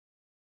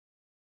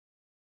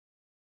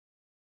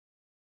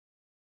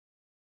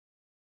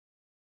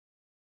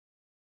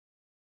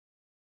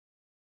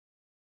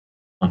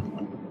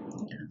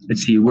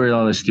Let's see, where are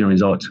all the student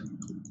results?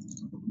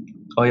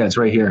 Oh yeah, it's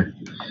right here.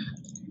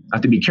 I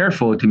have to be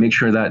careful to make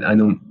sure that I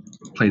don't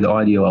play the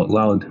audio out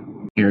loud.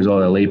 Here's all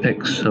the lay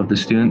pics of the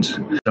students.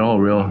 They're all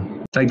real.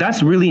 It's like,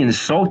 that's really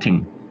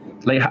insulting.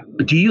 Like,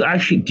 do you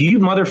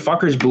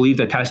motherfuckers believe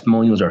that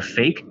testimonials are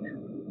fake?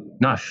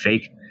 Not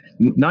fake.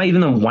 Not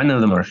even one of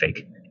them are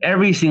fake.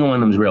 Every single one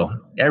of them is real.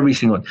 Every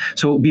single one.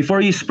 So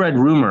before you spread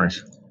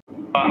rumors.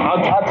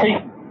 I'll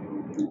take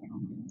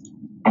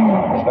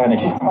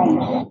Spanish.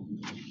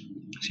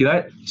 See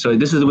that? So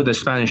this is with the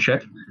Spanish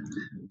check.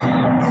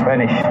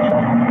 Spanish.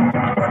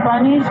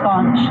 Spanish,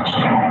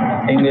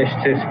 English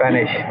to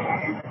Spanish.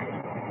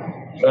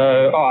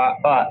 So, all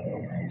right.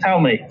 Tell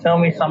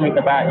me something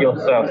about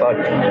yourself. So,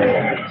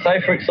 say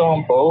for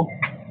example.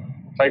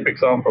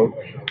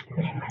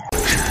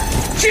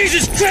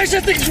 Jesus Christ,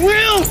 that thing's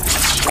real!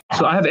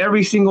 So I have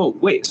every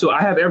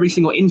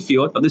single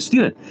infield of the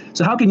student.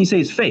 So how can you say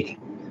it's fake?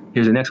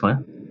 Here's the next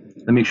one.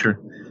 Let me make sure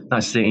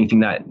not to say anything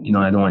that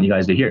I don't want you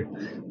guys to hear,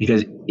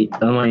 because I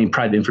don't want any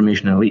private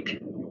information to leak.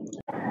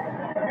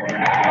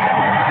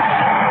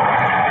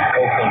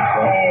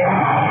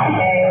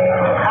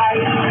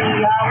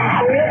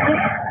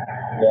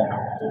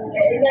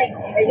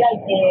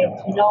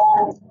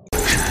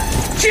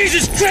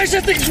 Jesus Christ,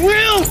 that thing's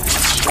real!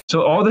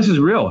 So all this is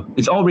real.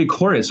 It's all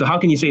recorded. So how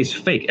can you say it's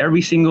fake?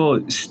 Every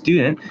single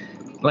student,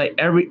 I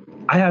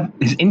have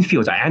his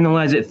infields. I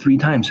analyze it 3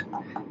 times.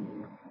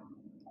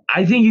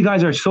 I think you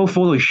guys are so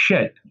full of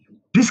shit.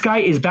 This guy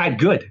is that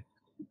good.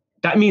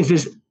 That means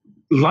this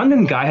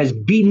London guy has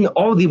beaten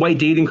all the white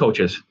dating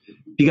coaches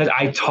because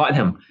I taught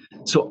him.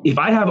 So if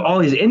I have all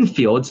his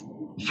infields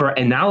for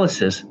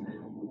analysis,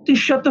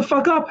 just shut the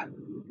fuck up.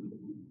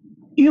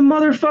 You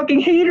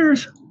motherfucking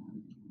haters.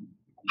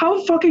 How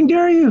fucking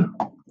dare you?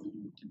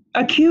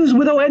 Accused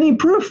without any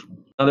proof.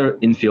 Another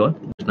infield.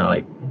 It's not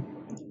like.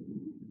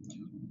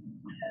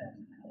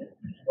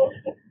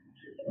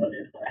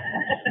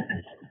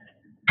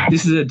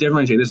 This is a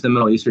different chick. This is the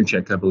Middle Eastern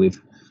chick, I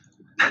believe.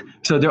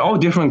 So they're all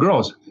different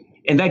girls.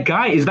 And that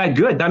guy is that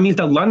good. That means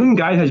the London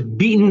guy has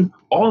beaten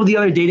all of the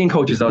other dating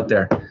coaches out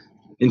there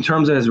in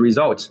terms of his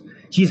results.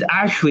 He's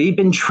actually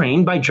been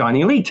trained by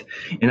Johnny Elite.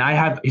 And I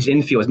have his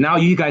infields. Now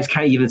you guys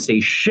can't even say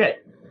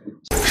shit.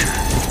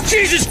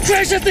 Jesus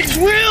Christ, that thing's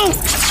real!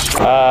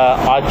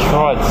 I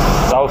tried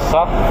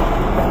salsa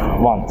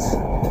once.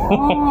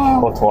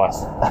 Or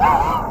twice.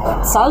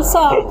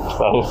 Salsa.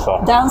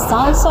 Dance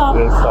salsa.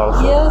 Yes,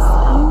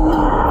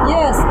 salsa.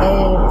 Yes.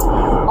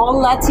 All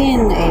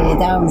Latin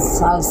dance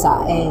salsa.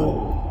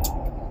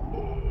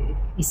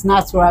 It's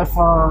natural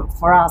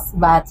for us,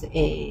 but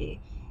An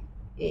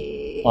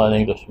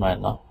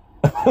Englishman, no?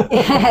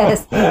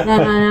 yes.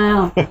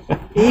 No.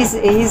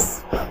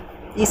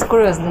 He's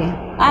curiously.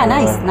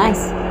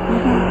 Nice.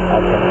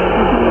 Okay.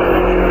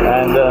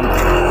 And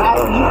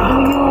do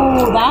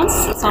you dance?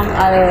 Do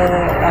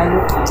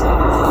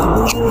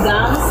you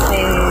dance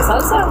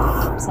salsa?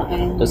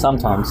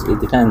 sometimes it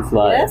depends.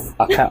 Like Yes?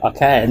 I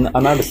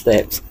know the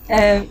steps.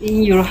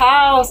 In your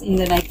house, in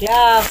the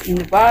nightclub, in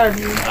the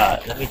party.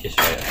 Let me just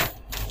show you.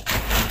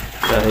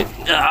 So,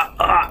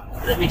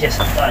 let me just.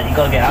 You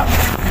gotta get up.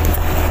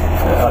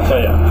 I'll show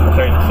you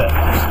the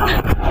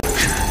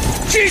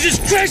steps. Jesus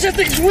Christ, that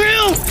thing's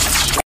real!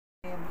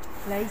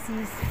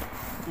 Places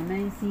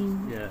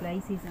amazing. Yeah.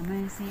 Places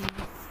amazing.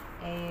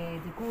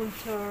 The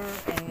culture.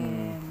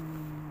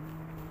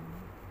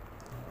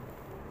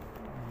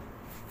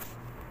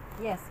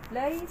 Yes,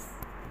 place.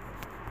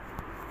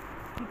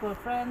 People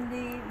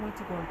friendly,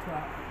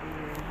 multicultural.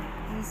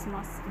 Is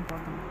most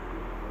important.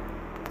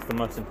 It's the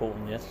most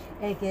important, yes.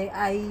 Okay,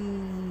 I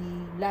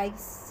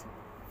likes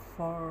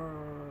for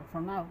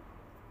now.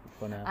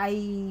 For now. I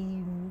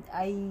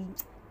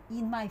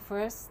in my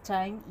first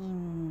time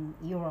in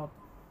Europe,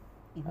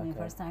 my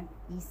first time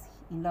is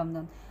in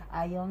London.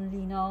 I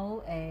only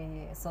know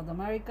South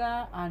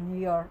America and New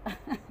York.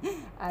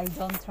 I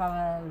don't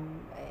travel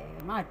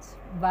much,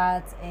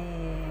 but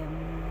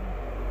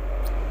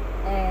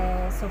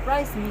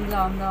surprised me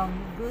London.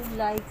 Good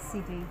like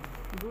city.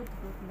 Good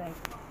like.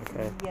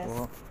 Okay. Yes.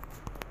 Well,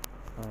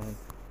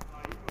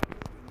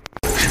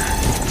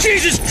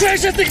 Jesus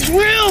Christ, that thing's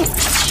real!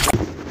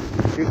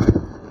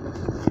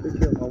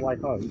 literally on my way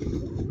home.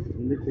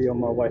 I'm literally on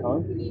my way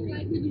home.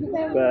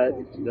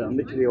 But I'm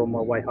literally on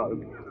my way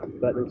home.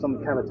 But there was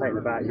something cavitating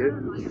about you,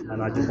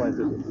 and I just thought,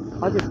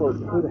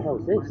 who the hell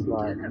is this?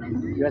 Like,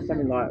 you had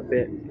something like a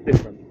bit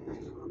different.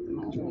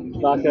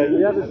 Like,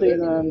 you ever seen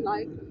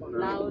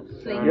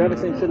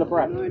Cilla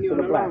Black? No, I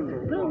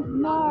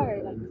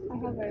haven't.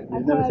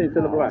 You've never seen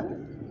Cilla Black?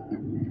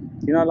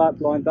 You know, like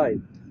Blind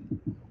Date?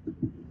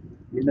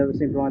 You've never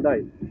seen Blind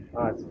Date?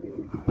 Alright.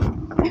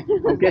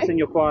 I'm guessing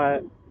you're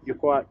quite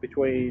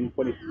between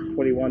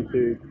 21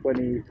 to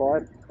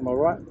 25. Am I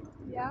right?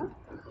 Yeah.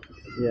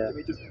 Yeah.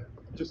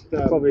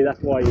 Probably that's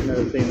why you've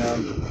never seen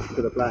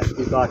Cilla Black.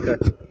 She's like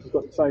she's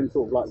got the same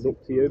sort of like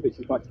look to you, but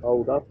she's much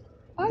older.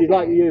 Okay. She's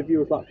like you if you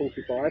was like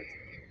 45.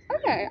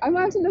 Okay, I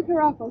might have to look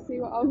her up. I'll see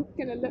what I'm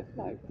gonna look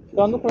like.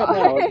 Go and look her up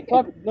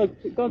now.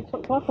 Go and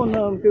type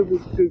on Google.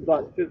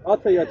 I'll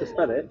tell you how to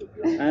spell it.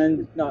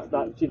 And no,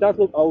 like, she does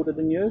look older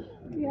than you,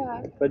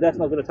 Yeah. but that's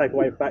not going to take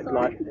away the fact,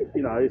 like,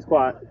 you know, it's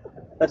quite.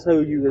 That's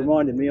who you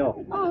reminded me of.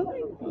 Oh, thank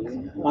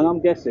you. And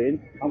I'm guessing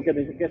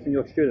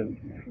you're a student.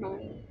 No.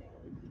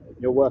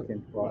 You're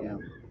working right now.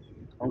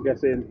 I'm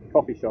guessing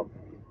coffee shop.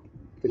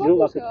 'Cause Coffee you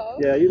look like shop?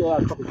 yeah, you look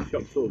like a coffee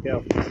shop sort of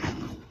girl.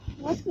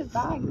 What's the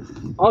bag?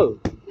 Oh,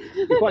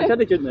 you're quite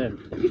intelligent then.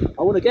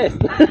 I want to guess.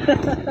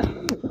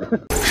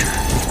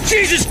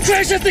 Jesus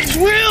Christ, that thing's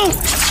real!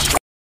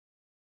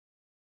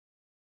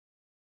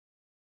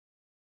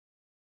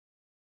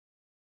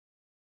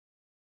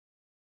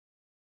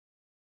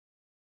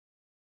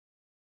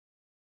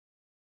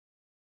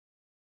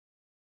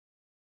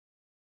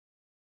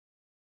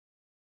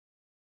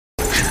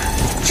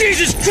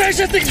 Jesus Christ,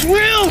 that thing's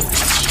real!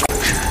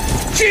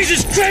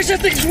 Jesus Christ, that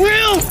thing's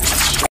real!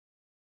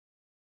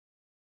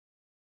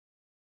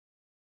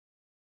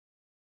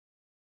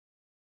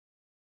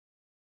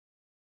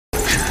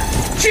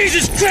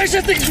 Jesus Christ,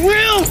 that thing's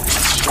real!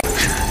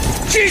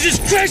 Jesus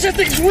Christ, that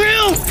thing's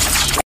real!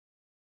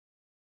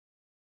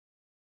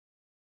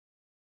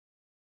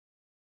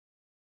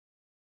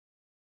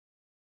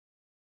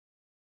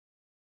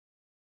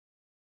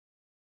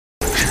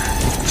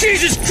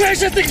 Jesus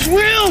Christ, that thing's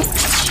real!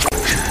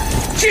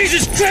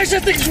 Jesus Christ,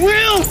 that thing's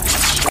real!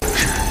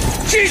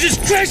 Jesus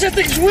Christ, that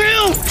thing's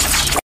real!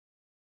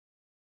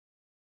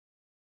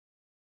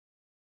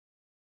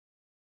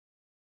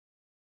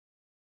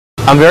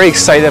 I'm very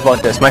excited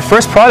about this. My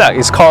first product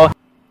is called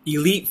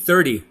Elite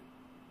 30.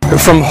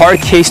 From hard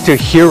case to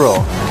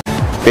hero.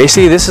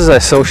 Basically, this is a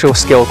social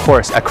skill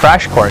course, a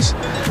crash course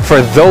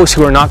for those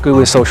who are not good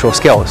with social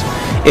skills.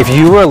 If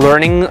you were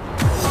learning,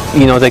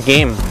 you know, the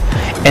game,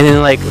 and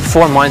in like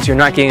 4 months you're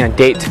not getting a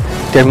date,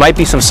 there might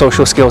be some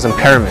social skills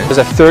impairment. There's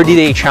a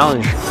 30-day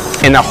challenge,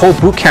 and the whole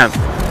boot camp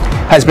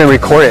has been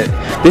recorded.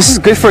 This is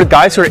good for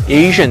guys who are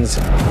Asians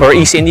or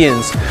East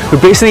Indians who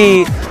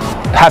basically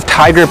have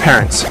tiger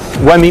parents.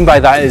 What I mean by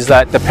that is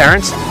that the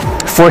parents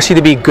force you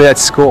to be good at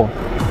school.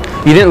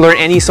 You didn't learn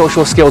any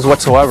social skills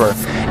whatsoever.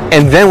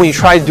 And then when you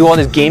try to do all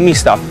this gamey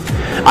stuff,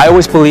 I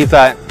always believe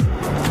that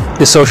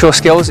the social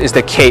skills is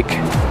the cake,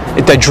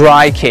 the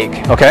dry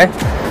cake, okay?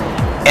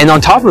 And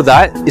on top of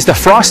that is the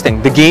frosting.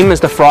 The game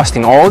is the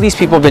frosting. All these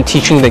people have been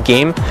teaching the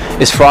game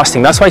is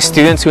frosting. That's why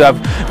students who have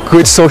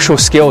good social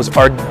skills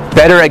are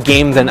better at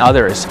game than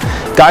others.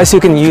 Guys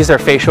who can use their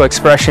facial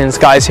expressions,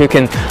 guys who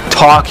can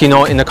talk, you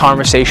know, in the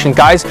conversation,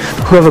 guys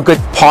who have a good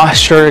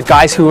posture,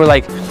 guys who are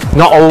like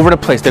not all over the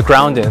place, they're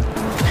grounded.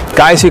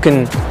 Guys who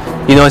can,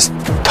 you know,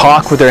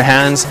 talk with their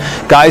hands,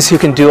 guys who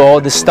can do all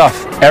this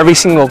stuff, every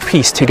single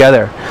piece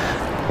together.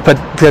 But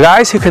the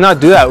guys who cannot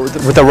do that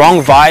with the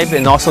wrong vibe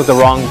and also the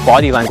wrong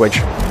body language,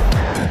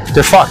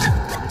 they're fucked.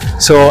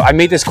 So I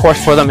made this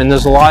course for them, and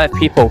there's a lot of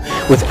people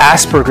with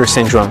Asperger's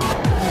syndrome.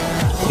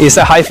 It's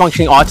a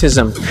high-functioning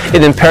autism.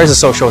 It impairs the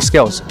social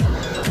skills.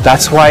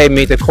 That's why I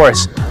made the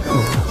course.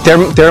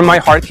 They're my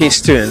hard case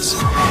students.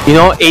 You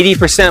know,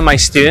 80% of my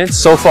students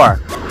so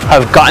far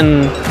have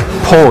gotten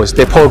posed.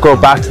 They pull a girl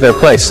back to their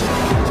place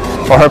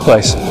or her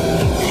place.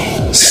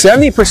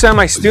 70% of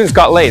my students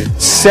got laid.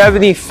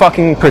 70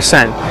 fucking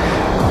percent.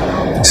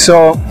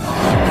 So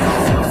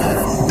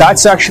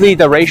that's actually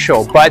the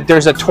ratio, but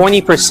there's a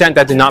 20%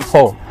 that did not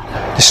pull.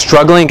 They're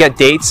struggling to get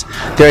dates.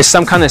 There is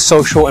some kind of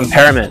social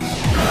impairment.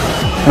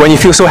 When you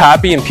feel so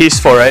happy and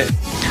peaceful, right?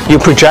 You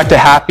project a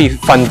happy,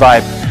 fun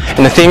vibe.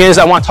 And the thing is,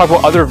 I want to talk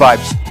about other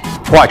vibes.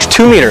 Watch,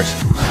 2 meters.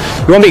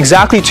 You want to be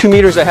exactly 2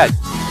 meters ahead.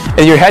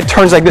 And your head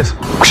turns like this.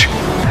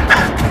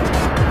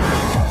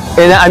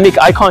 And I make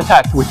eye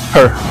contact with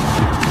her.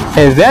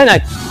 And then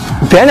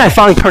I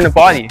finally turn the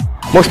body.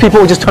 Most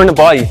people will just turn the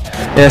body.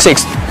 And I say,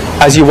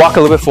 as you walk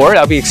a little bit forward,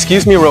 I'll be,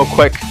 excuse me real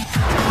quick.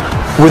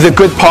 With a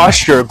good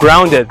posture,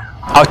 grounded.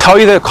 I'll tell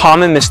you the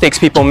common mistakes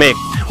people make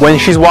when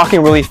she's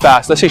walking really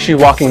fast. Let's say she's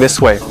walking this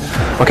way,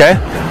 okay?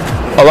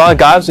 A lot of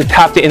guys would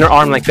tap the inner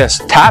arm like this.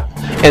 Tap,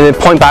 and then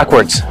point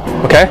backwards,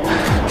 okay?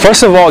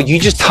 First of all, you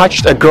just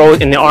touched a girl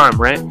in the arm,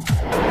 right?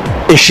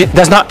 If she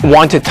does not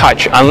want to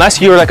touch, unless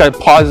you're like a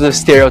positive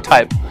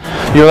stereotype,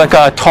 you're like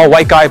a tall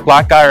white guy,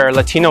 black guy, or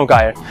Latino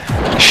guy,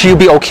 she'll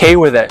be okay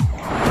with it.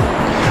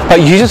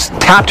 But you just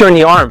tapped her in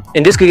the arm,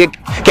 and this could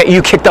get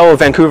you kicked out of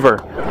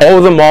Vancouver. All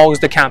the malls,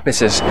 the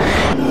campuses.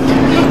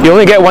 You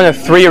only get one of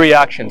 3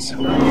 reactions.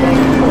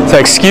 So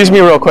excuse me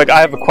real quick, I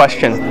have a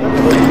question.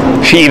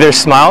 She either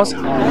smiles,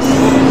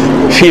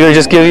 she either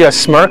just gives you a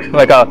smirk,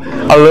 like a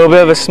little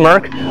bit of a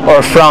smirk, or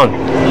a frown,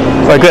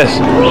 like this.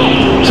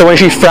 So when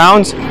she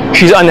frowns,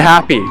 she's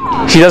unhappy.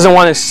 She doesn't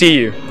want to see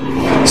you.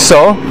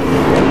 So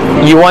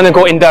you want to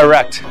go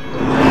indirect.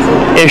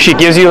 If she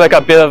gives you like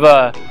a bit of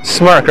a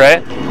smirk,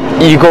 right?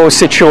 You go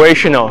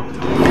situational.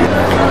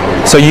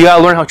 So you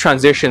gotta learn how to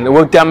transition.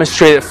 We'll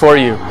demonstrate it for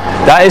you.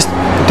 That is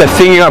the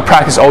thing you're gonna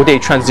practice all day,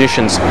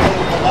 transitions.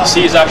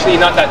 See, it's actually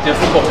not that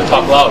difficult to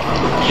talk loud.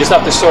 You just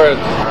have to sort of,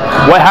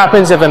 what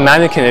happens if a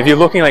mannequin, if you're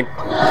looking like,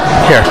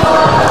 here.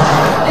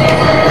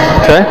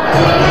 Okay?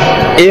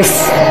 If,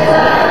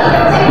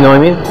 you know what I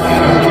mean?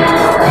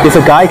 If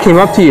a guy came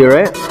up to you,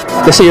 right?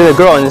 Let's say you're the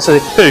girl and it's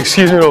like, hey,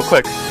 excuse me real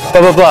quick.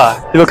 Blah, blah,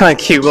 blah. You look kind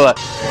of cute, blah.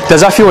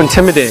 Does that feel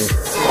intimidating?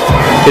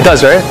 It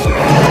does, right?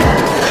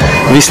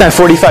 If you stand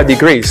 45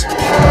 degrees.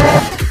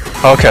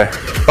 Okay.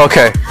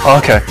 Okay.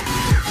 Okay.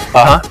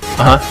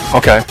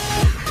 Okay.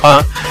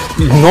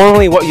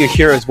 Normally what you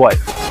hear is what?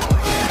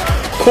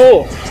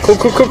 Cool. Cool,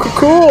 cool, cool, cool,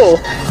 cool.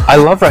 I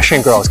love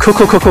Russian girls. Cool,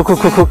 cool, cool, cool, cool,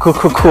 cool, cool,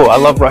 cool, cool. I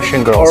love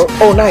Russian girls. Or,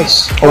 oh,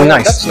 nice. Oh,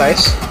 nice. That's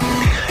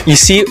nice. You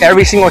see,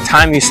 every single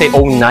time you say,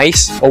 oh,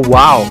 nice, oh,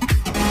 wow,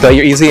 that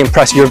you're easily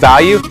impressed. Your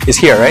value is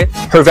here, right?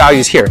 Her value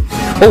is here.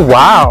 Oh,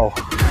 wow.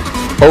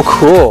 Oh,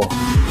 cool.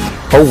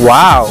 Oh,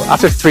 wow.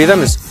 After 3 of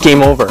them, it's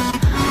game over.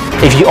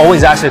 If you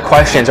always ask her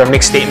questions or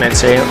make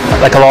statements, right?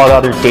 Like a lot of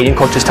other dating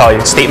coaches tell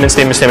you, statement,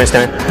 statement, statement,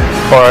 statement,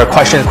 or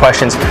questions,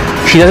 questions,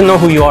 she doesn't know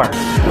who you are.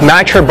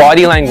 Match her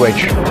body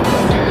language.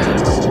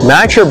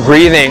 Match her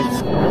breathing.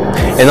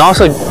 And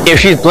also, if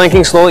she's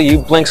blinking slowly, you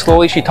blink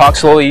slowly. She talks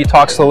slowly, you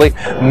talk slowly.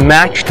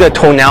 Match the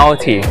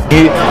tonality.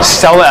 You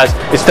sell it as,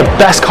 it's the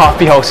best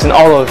coffee house in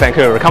all of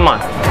Vancouver. Come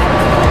on.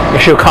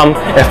 And she'll come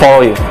and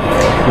follow you.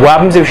 What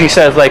happens if she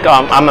says, like,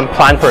 I'm a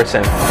plant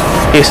person?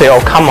 You say,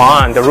 oh, come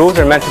on. The rules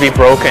are meant to be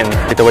broken.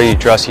 The way you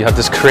dress, you have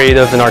this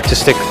creative and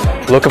artistic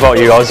look about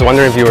you. I was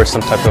wondering if you were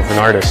some type of an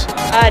artist.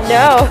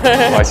 No.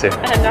 Oh, I see.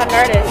 I'm not an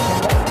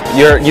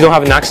artist. You don't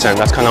have an accent.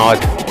 That's kind of odd.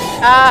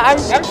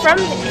 I'm from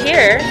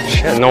here.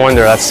 Shit, no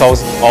wonder. That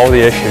solves all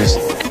the issues.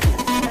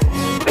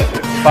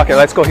 Fuck it,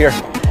 let's go here.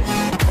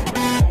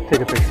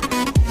 Take a picture.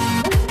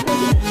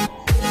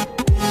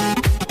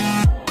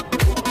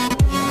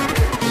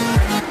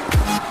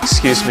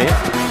 Excuse me.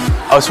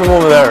 I was from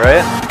over there,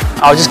 right?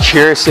 I was just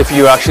curious if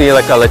you actually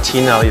like a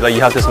Latina, like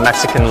you have this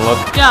Mexican look.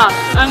 Yeah,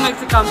 I'm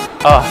Mexican.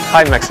 Oh,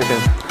 hi Mexican.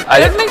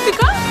 You're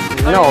Mexican?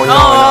 No,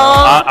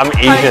 I'm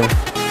Asian.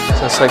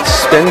 So it's like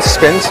spins.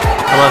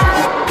 Come on.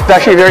 It's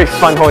actually very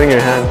fun holding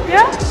your hand.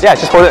 Yeah? Yeah,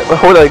 just hold it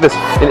like this,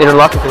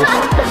 interlock it.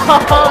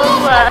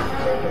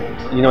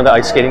 You know the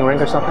ice skating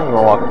rink or something? You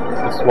wanna walk?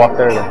 Just walk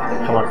there then.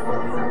 Come on.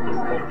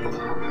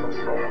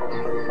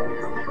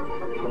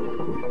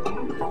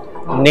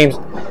 Names,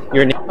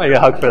 your name. I get a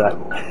hug for that.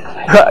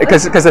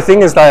 Because the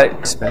thing is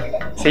that,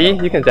 see,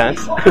 you can dance.